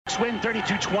Win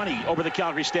 32-20 over the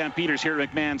Calgary Stampeders here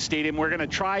at McMahon Stadium. We're going to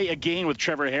try again with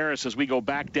Trevor Harris as we go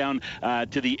back down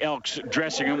to the Elks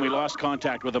dressing room. We lost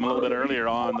contact with him a little bit earlier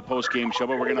on the post-game show,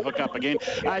 but we're going to hook up again.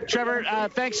 Trevor,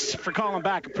 thanks for calling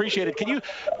back. Appreciate it. Can you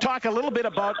talk a little bit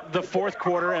about the fourth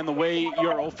quarter and the way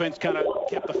your offense kind of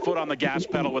kept the foot on the gas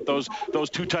pedal with those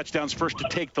two touchdowns, first to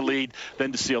take the lead,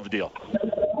 then to seal the deal?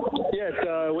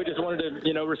 Yeah, we just wanted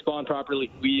to, respond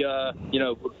properly. We,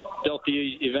 dealt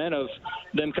the event of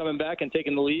them coming back and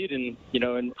taking the lead, and,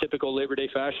 in typical Labor Day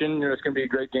fashion, it's going to be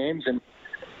great games, and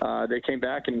they came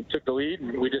back and took the lead,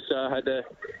 and we just had to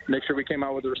make sure we came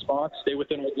out with a response, stay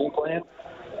within our game plan,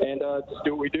 and just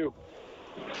do what we do.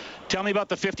 Tell me about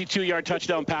the 52-yard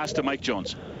touchdown pass to Mike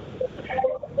Jones.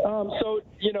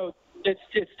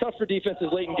 It's tough for defenses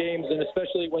late in games, and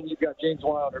especially when you've got James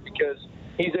Wilder, because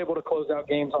he's able to close out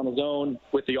games on his own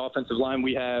with the offensive line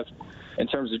we have in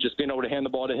terms of just being able to hand the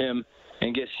ball to him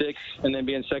and get 6, and then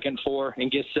be in 2nd and 4 and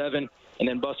get 7, and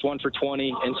then bust 1 for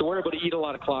 20. And so we're able to eat a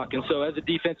lot of clock. And so as a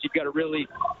defense, you've got to really,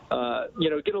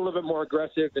 get a little bit more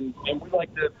aggressive, and we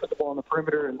like to put the ball on the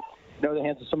perimeter and know the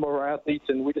hands of some of our athletes,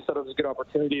 and we just thought it was a good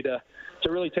opportunity to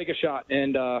really take a shot.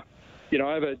 And I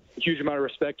have a huge amount of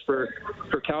respect for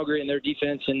Calgary and their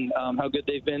defense and how good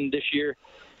they've been this year.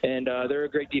 And they're a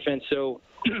great defense. So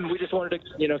we just wanted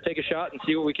to, take a shot and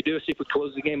see what we could do, see if we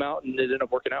close the game out, and it ended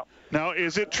up working out. Now,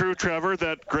 is it true, Trevor,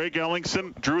 that Greg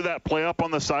Ellingson drew that play up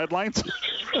on the sidelines?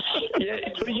 Yeah,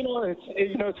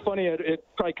 it's funny. It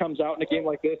probably comes out in a game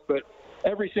like this, but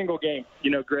every single game,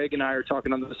 Greg and I are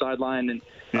talking on the sideline,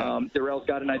 and Darrell's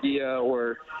got an idea,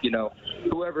 or,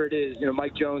 whoever it is,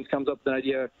 Mike Jones comes up with an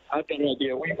idea. I've got an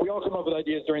idea. We all come up with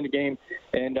ideas during the game,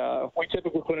 and we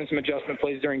typically put in some adjustment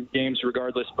plays during games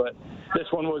regardless, but this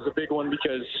one was a big one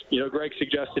because, Greg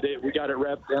suggested it. We got it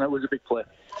repped, and it was a big play.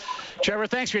 Trevor,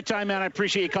 thanks for your time, man. I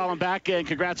appreciate you calling back, and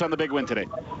congrats on the big win today.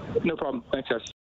 No problem. Thanks, guys.